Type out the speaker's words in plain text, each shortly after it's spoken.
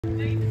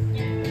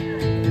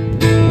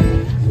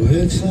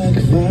Words like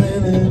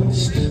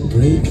violence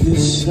break the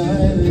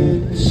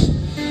silence,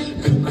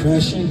 come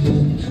crashing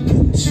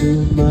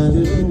into my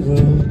little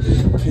world.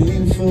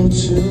 Painful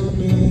to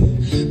me,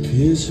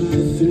 pierce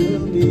right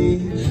through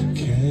me.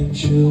 Can't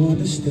you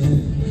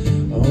understand?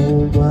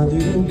 Oh, my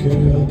little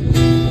girl,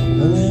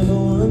 all I ever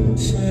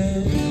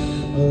wanted,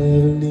 all I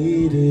ever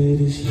needed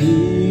is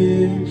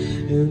here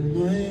in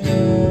my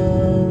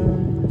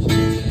arms.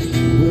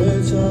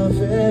 Words are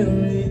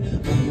very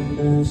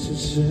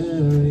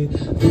unnecessary,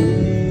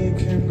 they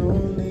can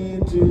only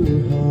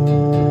do harm.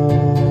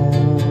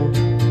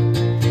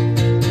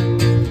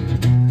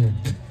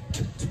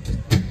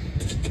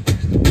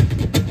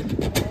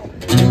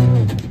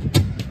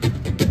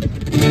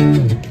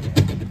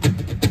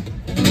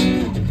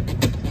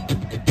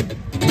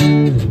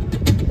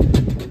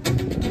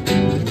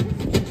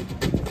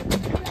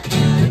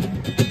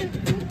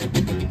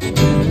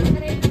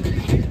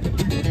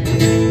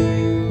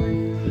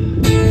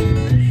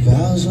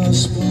 Vows are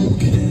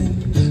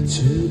spoken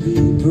to be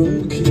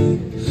broken,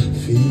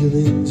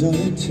 feelings are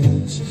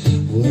intense,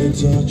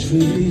 words are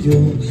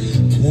trivial,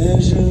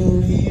 pleasure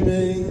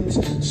remains,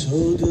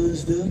 so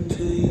does the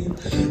pain.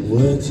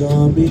 Words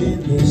are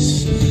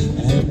meaningless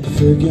and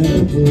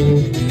forgettable.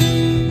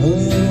 All I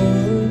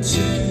ever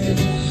wanted,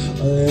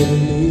 all I ever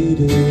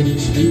needed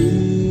is you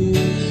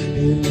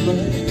in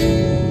my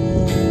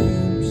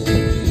arms.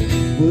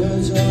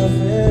 Words are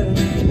very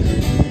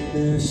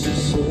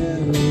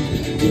unnecessary,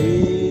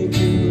 they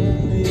can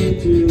only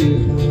do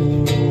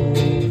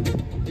harm.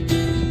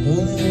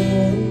 All I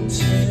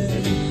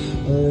wanted,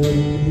 all I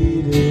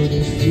needed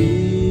is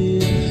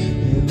you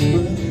in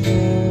my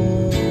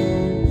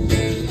arms.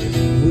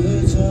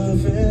 Words are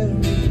very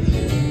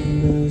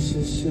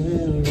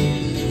unnecessary.